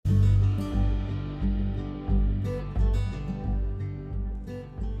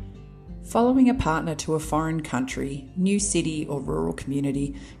Following a partner to a foreign country, new city, or rural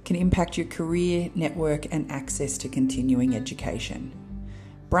community can impact your career, network, and access to continuing education.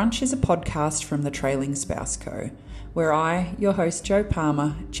 Brunch is a podcast from the Trailing Spouse Co., where I, your host Jo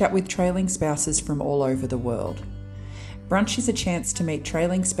Palmer, chat with trailing spouses from all over the world. Brunch is a chance to meet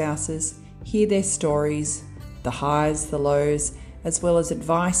trailing spouses, hear their stories, the highs, the lows, as well as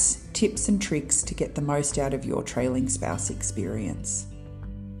advice, tips, and tricks to get the most out of your trailing spouse experience.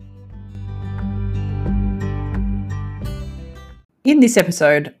 In this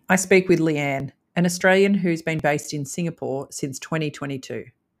episode, I speak with Leanne, an Australian who's been based in Singapore since 2022.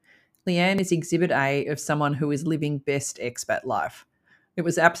 Leanne is Exhibit A of someone who is living best expat life. It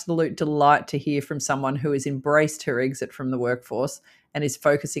was absolute delight to hear from someone who has embraced her exit from the workforce and is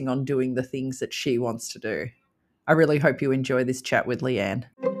focusing on doing the things that she wants to do. I really hope you enjoy this chat with Leanne.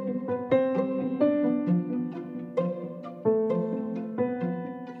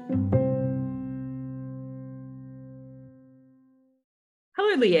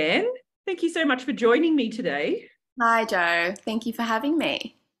 Hello, Leanne. Thank you so much for joining me today. Hi, Jo. Thank you for having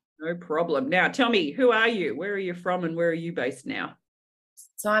me. No problem. Now, tell me, who are you? Where are you from and where are you based now?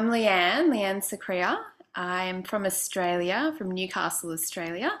 So I'm Leanne Sicrea. I'm from Australia, from Newcastle,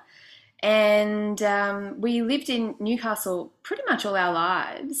 Australia. And we lived in Newcastle pretty much all our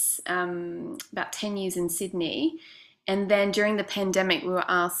lives, about 10 years in Sydney. And then during the pandemic, we were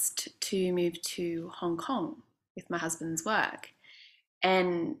asked to move to Hong Kong with my husband's work.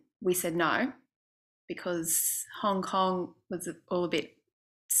 And we said no, because Hong Kong was all a bit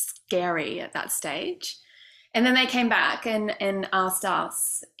scary at that stage. And then they came back and asked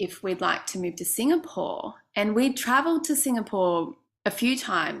us if we'd like to move to Singapore. And we'd traveled to Singapore a few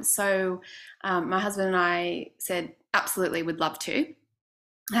times. So my husband and I said, absolutely, we'd love to.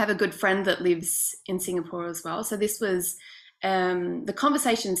 I have a good friend that lives in Singapore as well. So this was, the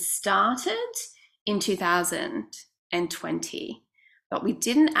conversation started in 2020. But we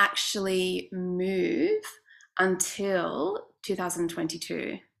didn't actually move until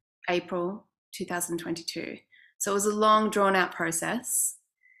 2022, April 2022. So it was a long, drawn-out process.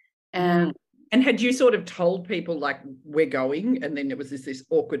 And had you sort of told people, like, we're going, and then it was this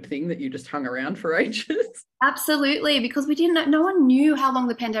awkward thing that you just hung around for ages? Absolutely, because we didn't know, no one knew how long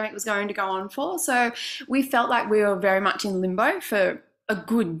the pandemic was going to go on for. So we felt like we were very much in limbo for a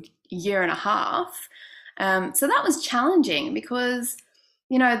good year and a half. So that was challenging because,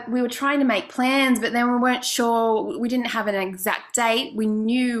 you know, we were trying to make plans, but then we weren't sure. We didn't have an exact date. We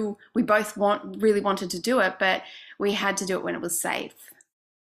knew we both really wanted to do it, but we had to do it when it was safe.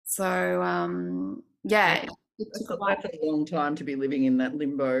 So, yeah. That's a long time to be living in that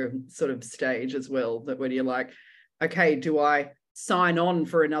limbo sort of stage as well, that when you're like, okay, do I sign on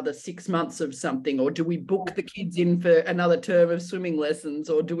for another 6 months of something, or do we book the kids in for another term of swimming lessons,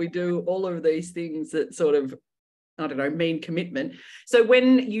 or do we do all of these things that sort of, I don't know, mean commitment? So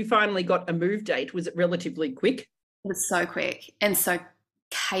when you finally got a move date, was it relatively quick? It was so quick and so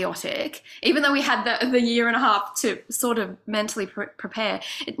chaotic. Even though we had the year and a half to sort of mentally prepare,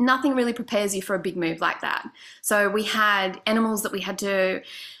 nothing really prepares you for a big move like that. So we had animals that we had to,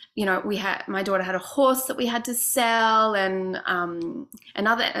 you know, my daughter had a horse that we had to sell, and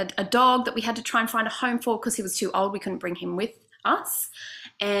a dog that we had to try and find a home for because he was too old. We couldn't bring him with us.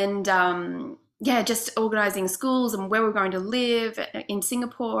 And yeah, just organising schools and where we were going to live in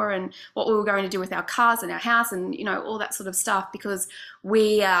Singapore and what we were going to do with our cars and our house and, you know, all that sort of stuff, because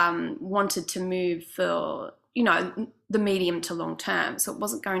we wanted to move for, you know, the medium to long term. So it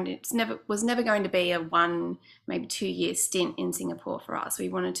was never going to be a 1, maybe 2 year stint in Singapore for us. We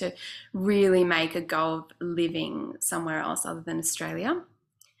wanted to really make a go of living somewhere else other than Australia.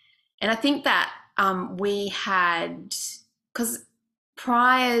 And I think that we had, because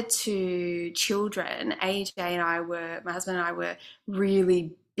prior to children, AJ and my husband and I were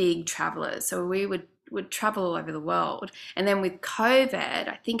really big travelers. So we would travel all over the world. And then with COVID,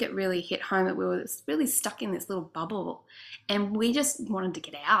 I think it really hit home that we were really stuck in this little bubble and we just wanted to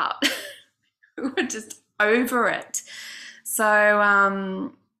get out. We were just over it.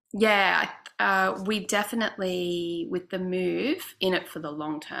 So, yeah, we definitely, with the move, in it for the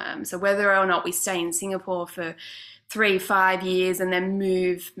long term. So whether or not we stay in Singapore for 3-5 years and then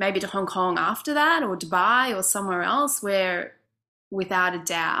move maybe to Hong Kong after that, or Dubai or somewhere else, where without a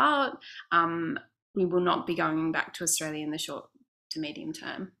doubt we will not be going back to Australia in the short to medium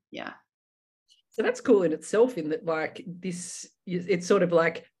term. Yeah. So that's cool in itself, in that, like, this, it's sort of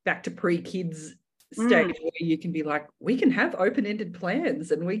like back to pre-kids stage where you can be like, we can have open-ended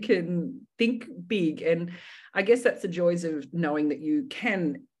plans and we can think big. And I guess that's the joys of knowing that you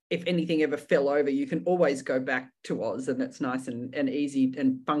can if anything ever fell over, you can always go back to Oz, and it's nice and easy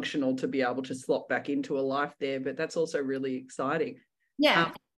and functional to be able to slot back into a life there. But that's also really exciting.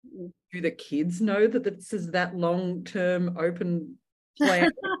 Yeah. Do the kids know that this is that long-term open plan?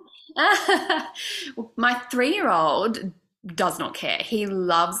 My 3-year-old does not care. He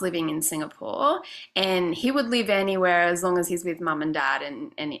loves living in Singapore, and he would live anywhere as long as he's with mum and dad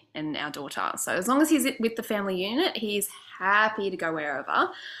and our daughter. So as long as he's with the family unit, he's happy to go wherever.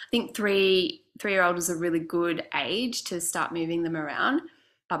 I think three-year-old is a really good age to start moving them around.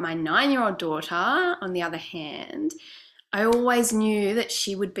 But my 9-year-old daughter, on the other hand, I always knew that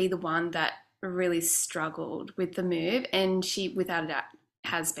she would be the one that really struggled with the move, and she, without a doubt,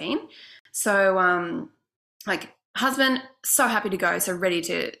 has been. So, like, husband, so happy to go, so ready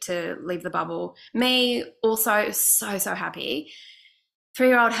to leave the bubble. Me, also so happy.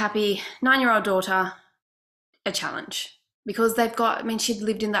 3-year-old happy, 9-year-old daughter, a challenge. Because they've got, I mean, she'd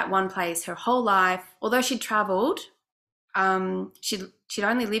lived in that one place her whole life. Although she'd travelled, she'd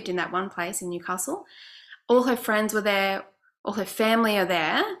only lived in that one place in Newcastle. All her friends were there, all her family are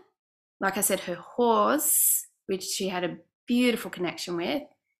there. Like I said, her horse, which she had a beautiful connection with,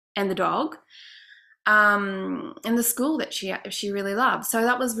 and the dog, and the school that she really loved. So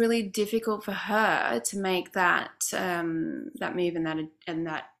that was really difficult for her to make that move and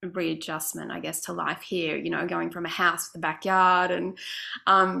that readjustment, I guess, to life here. You know, going from a house with a backyard and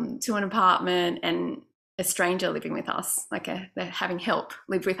to an apartment, and a stranger living with us, like they're having help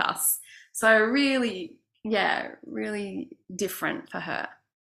live with us. So really, yeah, really different for her.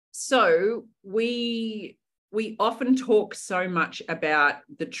 So we often talk so much about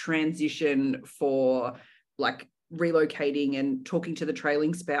the transition for like relocating and talking to the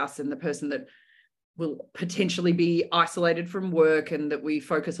trailing spouse and the person that will potentially be isolated from work, and that we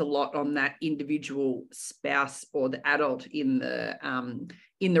focus a lot on that individual spouse or the adult in the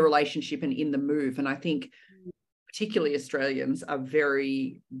relationship and in the move. And I think particularly Australians are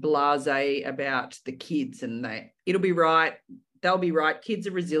very blasé about the kids, and it'll be right, they'll be right, kids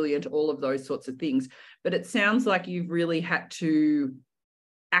are resilient, all of those sorts of things. But it sounds like you've really had to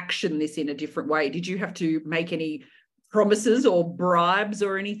action this in a different way. Did you have to make any promises or bribes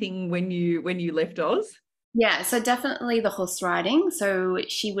or anything when you left Oz? Yeah, so definitely the horse riding. So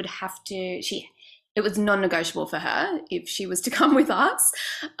she would have to, it was non-negotiable for her if she was to come with us.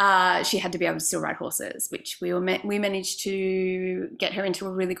 She had to be able to still ride horses, which we managed to get her into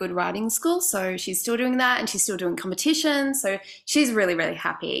a really good riding school. So she's still doing that, and she's still doing competitions. So she's really, really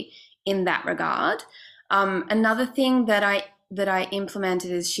happy in that regard. Another thing that I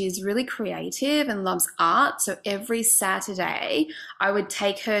implemented is she's really creative and loves art. So every Saturday I would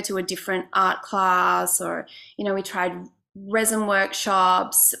take her to a different art class, or, you know, we tried resin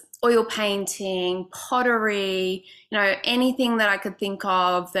workshops, oil painting, pottery, you know, anything that I could think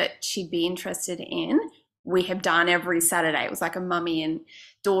of that she'd be interested in, we have done every Saturday. It was like a mummy and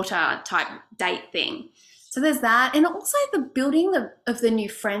daughter type date thing. So there's that. And also the building of the new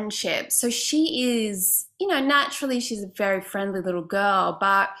friendship. So she is, you know, naturally she's a very friendly little girl,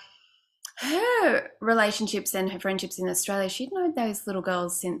 but her relationships and her friendships in Australia, she'd known those little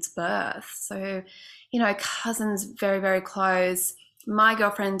girls since birth. So, you know, cousins, very, very close. My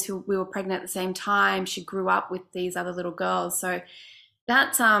girlfriend, who we were pregnant at the same time, she grew up with these other little girls. So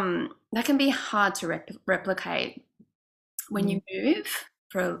that's that can be hard to replicate when you move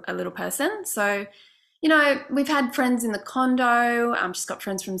for a little person. So, you know, we've had friends in the condo. She's got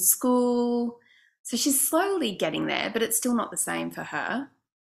friends from school. So she's slowly getting there, but it's still not the same for her.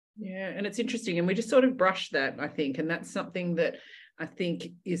 Yeah, and it's interesting, and we just sort of brushed that, I think, and that's something that I think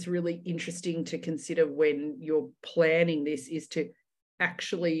is really interesting to consider when you're planning this, is to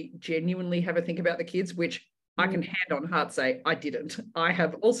actually genuinely have a think about the kids, which I can hand on heart say I didn't. I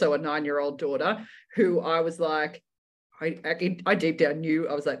have also a 9-year-old daughter who I was like, I deep down knew,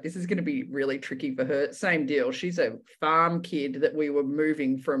 I was like, this is going to be really tricky for her. Same deal. She's a farm kid that we were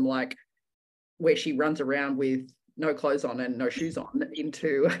moving from, like, where she runs around with no clothes on and no shoes on,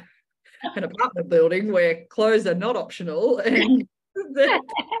 into an apartment building where clothes are not optional, and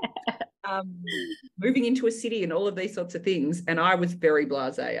moving into a city and all of these sorts of things. And I was very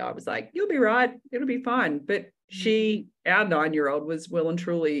blasé. I was like, you'll be right, it'll be fine. But our 9-year-old was well and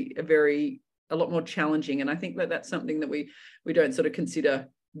truly a lot more challenging. And I think that that's something that we don't sort of consider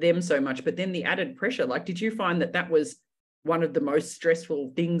them so much. But then the added pressure, like, did you find that was one of the most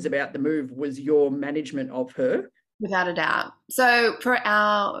stressful things about the move, was your management of her? Without a doubt. So for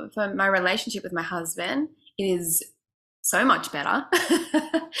my relationship with my husband, it is so much better.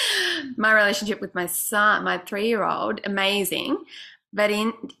 My relationship with my son, my 3-year-old, amazing. But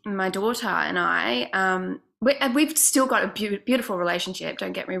in my daughter and I, we've still got a beautiful relationship,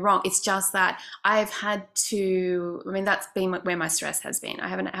 don't get me wrong. It's just that I've had to, I mean, that's been where my stress has been. I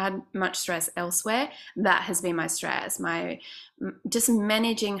haven't had much stress elsewhere. That has been my stress. Just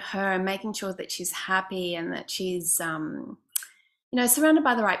managing her and making sure that she's happy and that she's, surrounded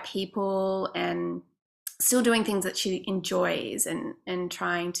by the right people and still doing things that she enjoys and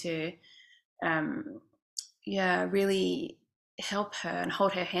trying to, really help her and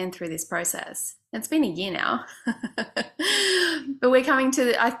hold her hand through this process. It's been a year now, but we're coming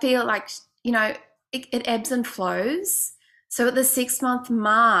to, I feel like, it ebbs and flows. So at the 6 month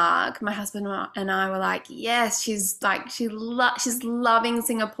mark, my husband and I were like, yes, she's loving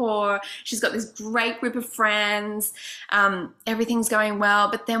Singapore. She's got this great group of friends. Everything's going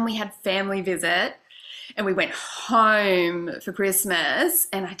well. But then we had family visit and we went home for Christmas.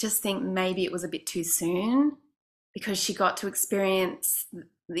 And I just think maybe it was a bit too soon because she got to experience,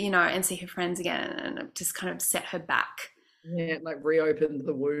 and see her friends again, and it just kind of set her back. Yeah, like reopened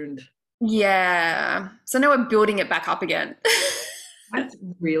the wound. Yeah. So now we're building it back up again. That's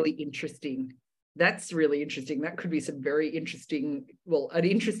really interesting. That's really interesting. That could be some very interesting, an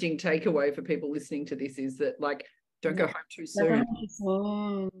interesting takeaway for people listening to this is that, like, don't go home too soon.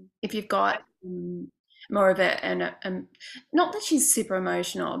 If you've got more of it, and not that she's super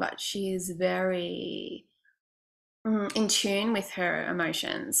emotional, but she's very in tune with her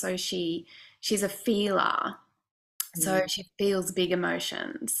emotions. So she's a feeler. So she feels big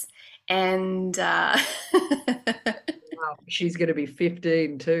emotions. And wow, she's going to be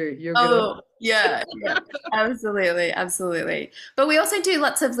 15 too. Yeah, absolutely. But we also do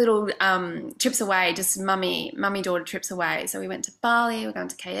lots of little trips away, just mummy daughter trips away. So we went to Bali, we're going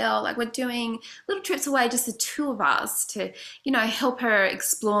to KL, like we're doing little trips away, just the two of us to, help her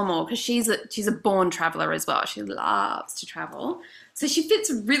explore more because she's a born traveler as well. She loves to travel. So she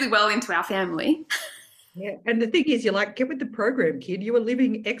fits really well into our family. Yeah, and the thing is, you're like, get with the program, kid. You are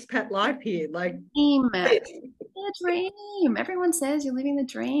living expat life here. Like, dream. Everyone says you're living the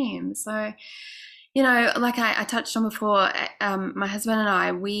dream. So, like I touched on before, my husband and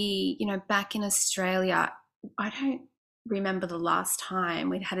I, we, back in Australia, I don't remember the last time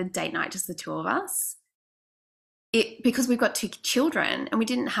we'd had a date night, just the two of us. Because we've got two children and we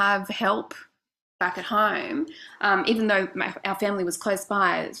didn't have help back at home, even though our family was close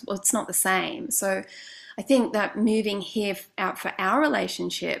by, it's not the same. So I think that moving here out for our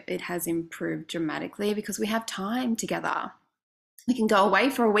relationship, it has improved dramatically because we have time together. We can go away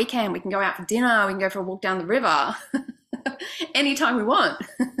for a weekend, we can go out for dinner, we can go for a walk down the river anytime we want.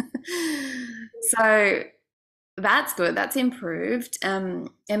 So that's good, that's improved. And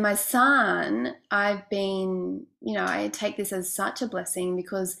my son, I take this as such a blessing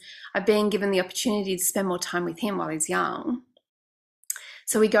because I've been given the opportunity to spend more time with him while he's young.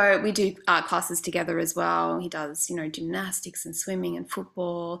 So we do art classes together as well. He does, gymnastics and swimming and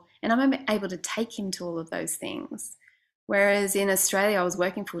football, and I'm able to take him to all of those things. Whereas in Australia, I was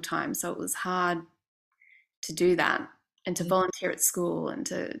working full time, so it was hard to do that and to volunteer at school and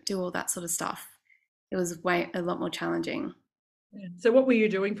to do all that sort of stuff. It was a lot more challenging. So what were you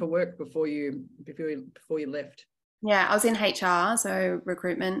doing for work before you left? Yeah, I was in HR, so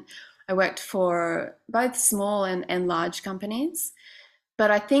recruitment. I worked for both small and large companies. But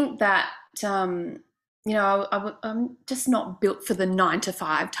I think that, I'm just not built for the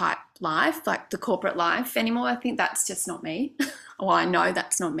 9-to-5 type life, like the corporate life anymore. I think that's just not me. Well, I know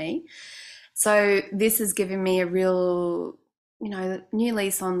that's not me. So this has given me a real, new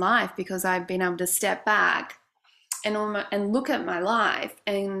lease on life because I've been able to step back and look at my life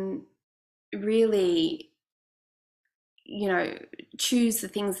and really, choose the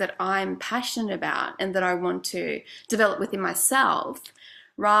things that I'm passionate about and that I want to develop within myself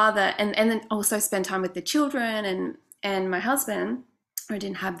and then also spend time with the children and my husband. I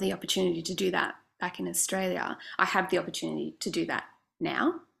didn't have the opportunity to do that back in Australia. I have the opportunity to do that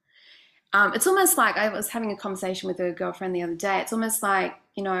now. It's almost like I was having a conversation with a girlfriend the other day. It's almost like,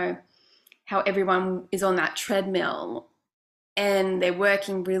 how everyone is on that treadmill and they're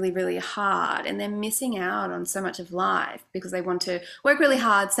working really, really hard and they're missing out on so much of life because they want to work really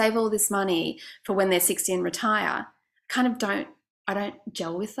hard, save all this money for when they're 60 and retire. I don't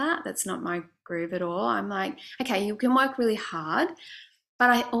gel with that. That's not my groove at all. I'm like, okay, you can work really hard, but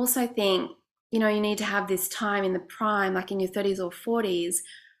I also think, you need to have this time in the prime, like in your 30s or 40s,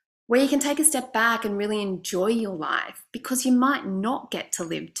 where you can take a step back and really enjoy your life because you might not get to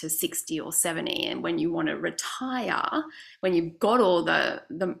live to 60 or 70. And when you want to retire, when you've got all the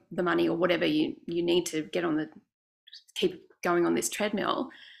money or whatever you need to keep going on this treadmill,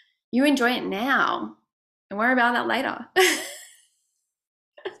 you enjoy it now and worry about that later.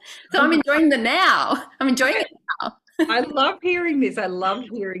 So I'm enjoying the now. I'm enjoying it now. I love hearing this. I love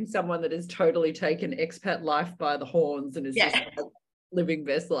hearing someone that has totally taken expat life by the horns and is Yeah. just like living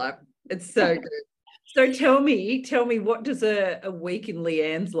best life. It's so good. So tell me, what does a week in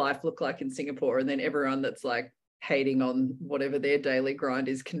Leanne's life look like in Singapore? And then everyone that's like hating on whatever their daily grind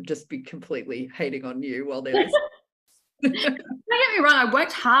is can just be completely hating on you while they're listening. Don't get me wrong, I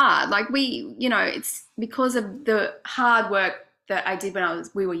worked hard. Like it's because of the hard work that I did when I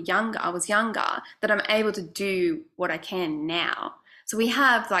was younger, that I'm able to do what I can now. So we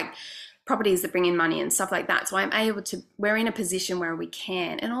have like properties that bring in money and stuff like that. So we're in a position where we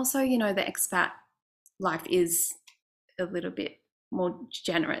can. And also, the expat life is a little bit more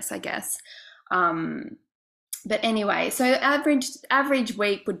generous, I guess. But anyway, so average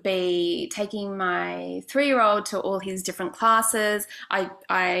week would be taking my 3-year-old to all his different classes.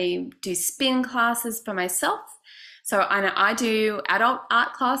 I do spin classes for myself. So I do adult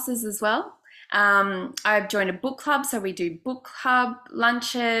art classes as well. I've joined a book club, so we do book club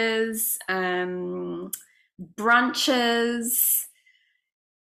lunches, brunches.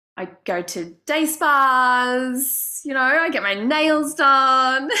 I go to day spas, I get my nails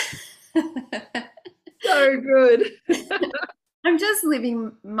done. So good. I'm just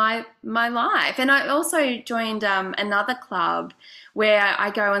living my life. And I also joined another club where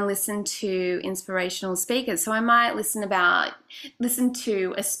I go and listen to inspirational speakers. So I might listen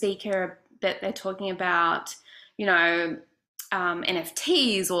to a speaker that they're talking about,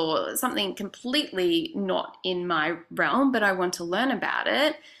 NFTs or something completely not in my realm, but I want to learn about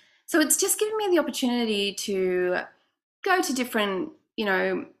it. So it's just giving me the opportunity to go to different,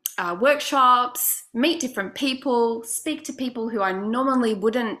 workshops, meet different people, speak to people who I normally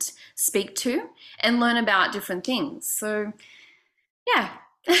wouldn't speak to, and learn about different things. So, yeah.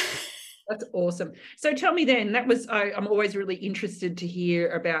 That's awesome. So tell me then, I'm always really interested to hear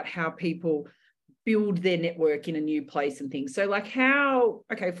about how people build their network in a new place and things. So like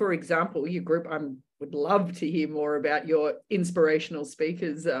for example, your group, I would love to hear more about your inspirational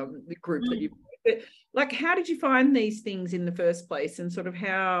speakers, the group that you've, but like, how did you find these things in the first place, and sort of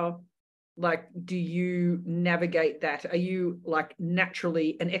how, like, do you navigate that? Are you like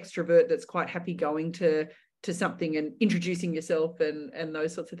naturally an extrovert that's quite happy going to something and introducing yourself and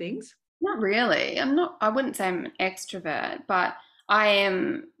those sorts of things? Not really. I wouldn't say I'm an extrovert, but I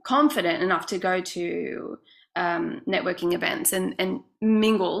am confident enough to go to networking events and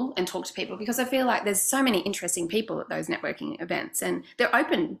mingle and talk to people, because I feel like there's so many interesting people at those networking events, and they're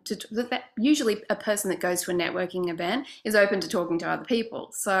open to usually a person that goes to a networking event is open to talking to other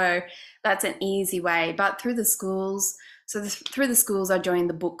people. So that's an easy way. But through the schools, I joined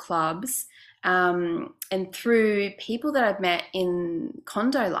the book clubs. And through people that I've met in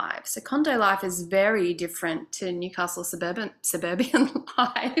condo life. So condo life is very different to Newcastle suburban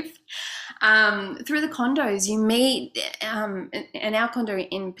life. Through the condos, you meet, and our condo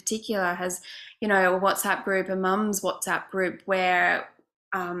in particular has, a WhatsApp group, a mum's WhatsApp group where,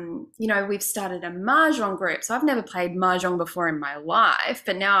 we've started a mahjong group. So I've never played mahjong before in my life,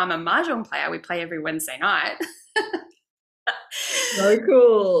 but now I'm a mahjong player. We play every Wednesday night. So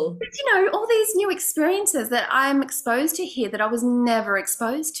cool. But, all these new experiences that I'm exposed to here that I was never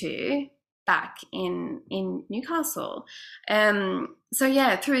exposed to back in Newcastle. So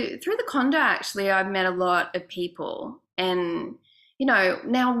yeah, through the condo, actually, I've met a lot of people, and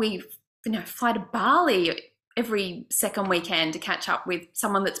now we fly to Bali every second weekend to catch up with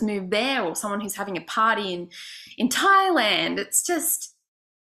someone that's moved there, or someone who's having a party in Thailand.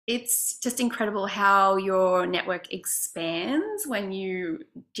 It's just incredible how your network expands when you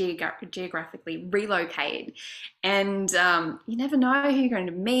geographically relocate. And you never know who you're going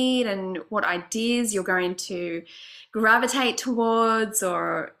to meet and what ideas you're going to gravitate towards.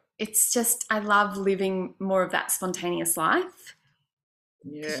 Or it's just, I love living more of that spontaneous life.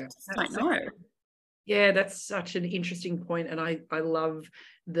 Yeah. I don't know. Yeah, that's such an interesting point. And I love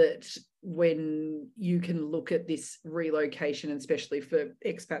that when you can look at this relocation, and especially for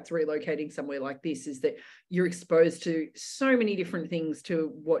expats relocating somewhere like this, is that you're exposed to so many different things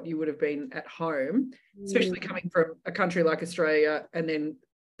to what you would have been at home, especially coming from a country like Australia, and then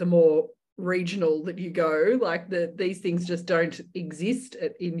the more regional that you go, like these things just don't exist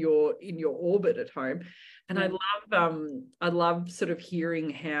in your orbit at home. And I love sort of hearing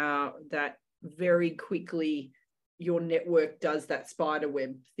how that very quickly your network does that spider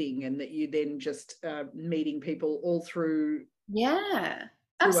web thing, and that you then just meeting people all through. Yeah,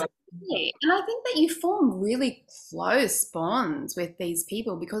 absolutely. And I think that you form really close bonds with these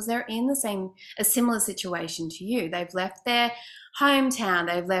people because they're in a similar situation to you. They've left their hometown,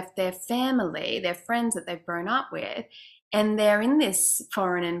 they've left their family, their friends that they've grown up with, and they're in this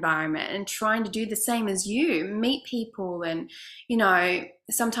foreign environment and trying to do the same as you, meet people, and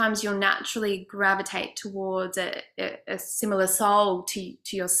sometimes you'll naturally gravitate towards a similar soul to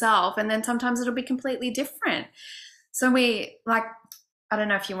yourself, and then sometimes it'll be completely different. So I don't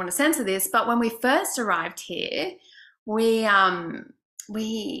know if you want to censor this, but when we first arrived here, we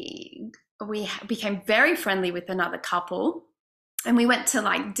became very friendly with another couple, and we went to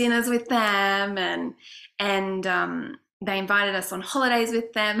like dinners with them, and they invited us on holidays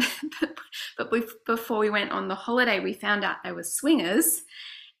with them. but before we went on the holiday, we found out they were swingers,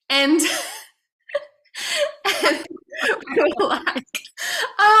 and, and we were like,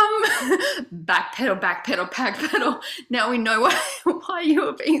 backpedal, backpedal, backpedal. Now we know why you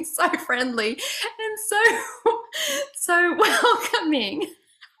were being so friendly and so welcoming.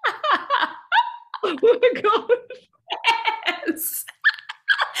 Oh my God. Yes.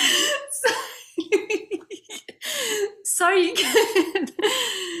 So you can,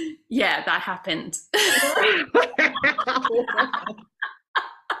 yeah, that happened.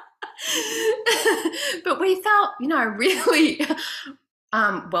 But we felt, really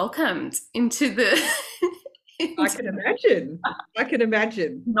welcomed into the. I can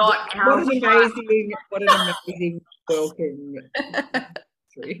imagine. Not what an amazing welcome.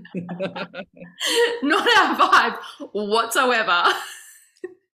 Not our vibe whatsoever.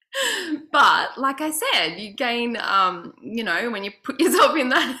 But like I said, you gain, when you put yourself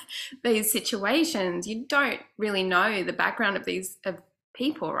in these situations, you don't really know the background of these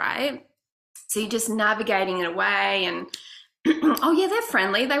people, right? So you're just navigating it away, and oh yeah, they're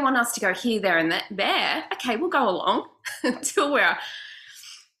friendly. They want us to go here, there, and there. Okay, we'll go along until we're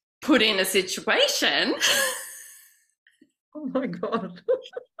put in a situation. Oh my God.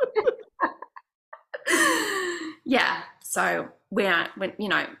 Yeah. So we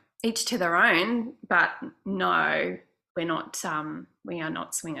each to their own, but no, we're not. We are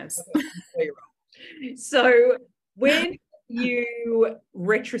not swingers. So when you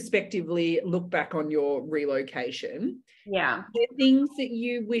retrospectively look back on your relocation, yeah, there are things that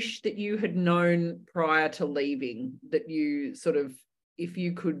you wish that you had known prior to leaving, that you sort of, if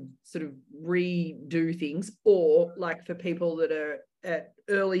you could sort of redo things, or like for people that are at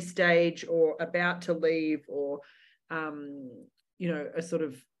early stage or about to leave, or are sort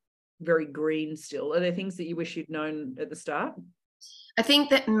of very green still, are there things that you wish you'd known at the start? I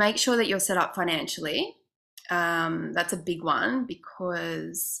think that make sure that you're set up financially. That's a big one,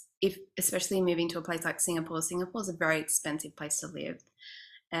 because especially moving to a place like Singapore is a very expensive place to live.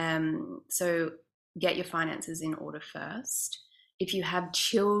 So get your finances in order first. If you have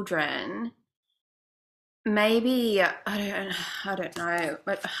children, maybe I don't know,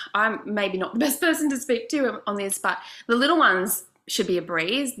 but I'm maybe not the best person to speak to on this, but the little ones should be a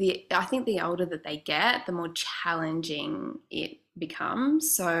breeze. I think the older that they get, the more challenging it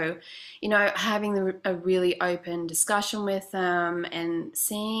becomes. So, having a really open discussion with them and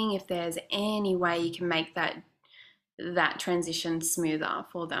seeing if there's any way you can make that transition smoother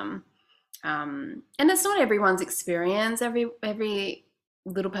for them. And it's not everyone's experience. Every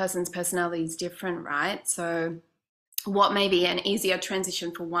little person's personality is different, right? So what may be an easier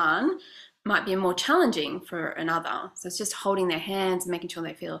transition for one might be more challenging for another. So it's just holding their hands and making sure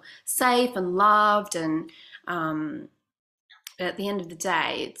they feel safe and loved. And but at the end of the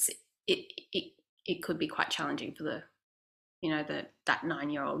day, it could be quite challenging for that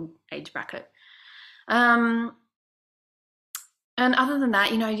 9-year-old age bracket. And other than that,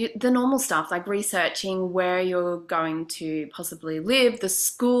 the normal stuff like researching where you're going to possibly live, the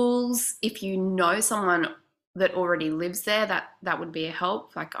schools. If you know someone that already lives there, that would be a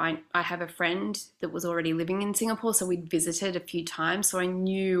help. Like I have a friend that was already living in Singapore, so we'd visited a few times. So I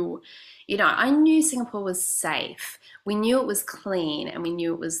knew Singapore was safe. We knew it was clean, and we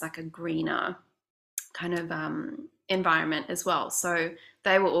knew it was like a greener kind of environment as well. So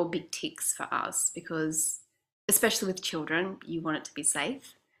they were all big ticks for us, because especially with children, you want it to be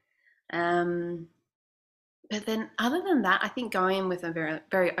safe. But then other than that, I think going in with a very,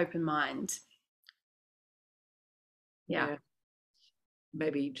 very open mind. Yeah.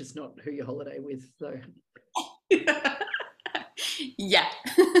 Maybe just not who you holiday with, though. Yeah.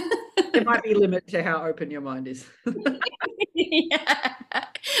 There might be a limit to how open your mind is. Yeah.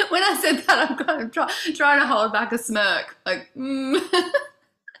 When I said that, I'm kind of trying to hold back a smirk. Like,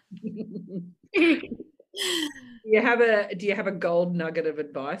 Do you have a gold nugget of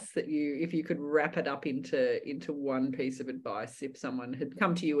advice that if you could wrap it up into one piece of advice, if someone had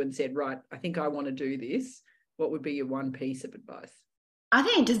come to you and said, right, I think I want to do this, what would be your one piece of advice? I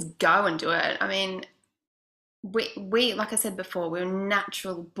think just go and do it. I mean, we like I said before, we're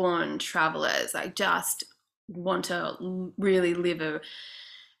natural born travelers. Like, just want to really live a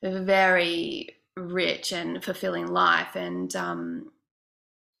very rich and fulfilling life. And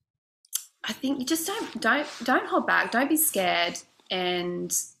I think you just don't hold back. Don't be scared,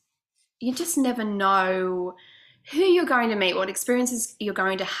 and you just never know who you're going to meet, what experiences you're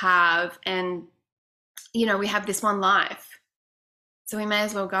going to have, and we have this one life, so we may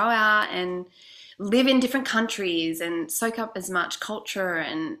as well go out and live in different countries and soak up as much culture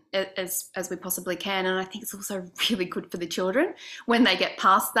and as we possibly can. And I think it's also really good for the children when they get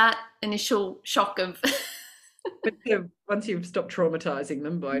past that initial shock of but once you've stopped traumatizing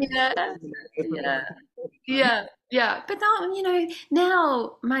them by yeah. But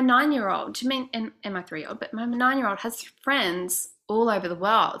now my 9-year-old, and my 3-year-old, but my 9-year-old has friends all over the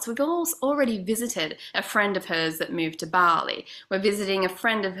world. So we've already visited a friend of hers that moved to Bali. We're visiting a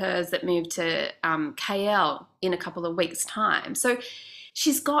friend of hers that moved to KL in a couple of weeks' time. So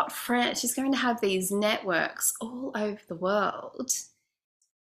she's got friends. She's going to have these networks all over the world.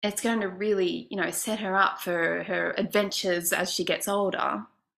 It's going to really, set her up for her adventures as she gets older.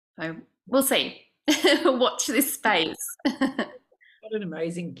 So we'll see. Watch this space. What an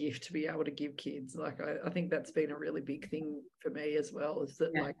amazing gift to be able to give kids. Like, I think that's been a really big thing for me as well, is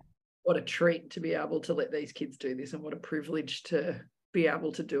that like, what a treat to be able to let these kids do this, and what a privilege to be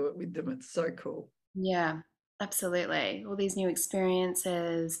able to do it with them. It's so cool. Yeah, absolutely. All these new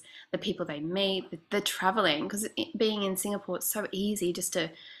experiences, the people they meet, the traveling, because being in Singapore, it's so easy just to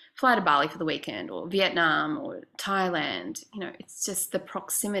fly to Bali for the weekend, or Vietnam or Thailand. It's just the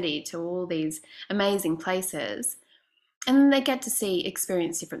proximity to all these amazing places. And then they get to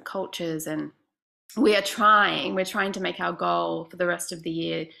experience different cultures. And we're trying to make our goal for the rest of the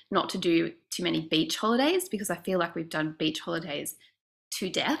year not to do too many beach holidays, because I feel like we've done beach holidays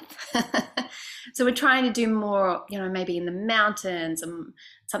to death. So we're trying to do more, maybe in the mountains, and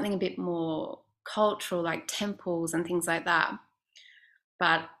something a bit more cultural, like temples and things like that.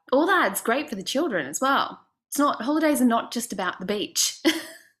 But all that's great for the children as well. Holidays are not just about the beach.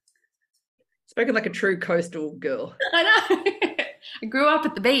 Spoken like a true coastal girl. I know. I grew up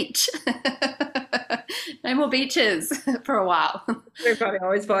at the beach. No more beaches for a while. Very funny. I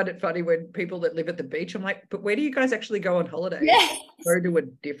always find it funny when people that live at the beach, I'm like, but where do you guys actually go on holiday? Yes. Go to a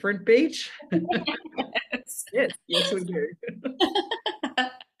different beach? Yes. Yes, we do.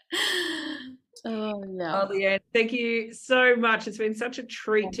 Oh, yeah. Oh, Leanne, thank you so much. It's been such a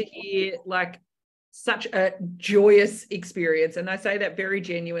treat to hear, like, such a joyous experience. And I say that very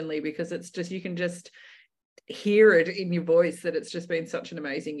genuinely, because it's just, you can just hear it in your voice that it's just been such an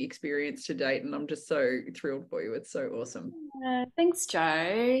amazing experience to date. And I'm just so thrilled for you. It's so awesome. Thanks,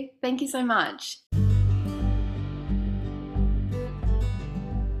 Jo. Thank you so much.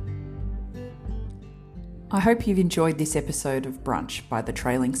 I hope you've enjoyed this episode of Brunch by the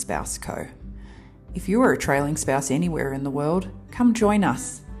Trailing Spouse Co. If you are a trailing spouse anywhere in the world, come join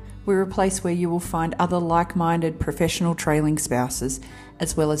us. We're a place where you will find other like-minded professional trailing spouses,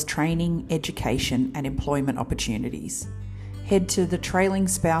 as well as training, education and employment opportunities. Head to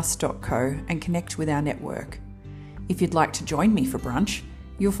thetrailingspouse.co and connect with our network. If you'd like to join me for brunch,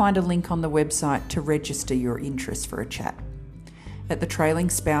 you'll find a link on the website to register your interest for a chat. At the Trailing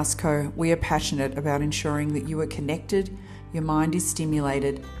Spouse Co, we are passionate about ensuring that you are connected, your mind is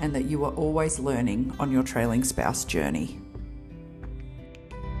stimulated, and that you are always learning on your trailing spouse journey.